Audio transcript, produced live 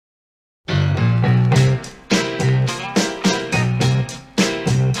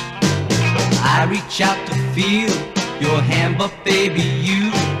out to feel your hand, but baby,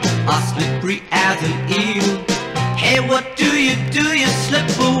 you are slippery as an eel. Hey, what do? You slip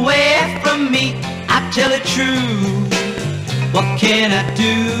away from me. I tell it true. What can I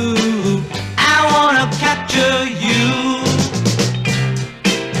do? I wanna capture you.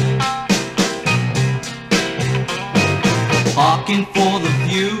 Parking for the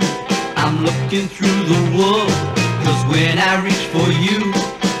view, I'm looking through the wood, 'cause when I reach for you,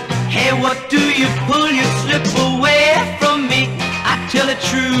 hey, what do? You pull, you slip away from me. I tell it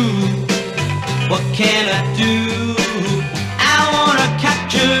true. What can I do? I wanna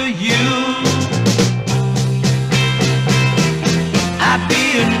capture you. I'd be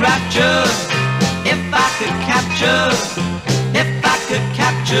enraptured if I could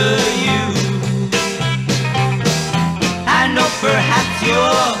capture you. I know perhaps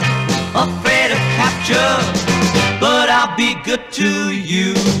you're afraid of capture, but I'll be good to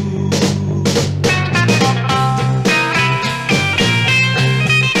you.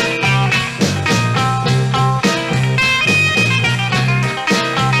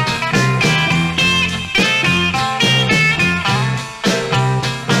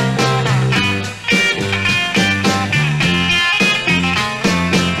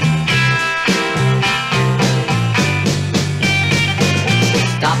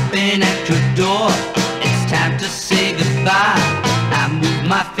 Stopping at your door,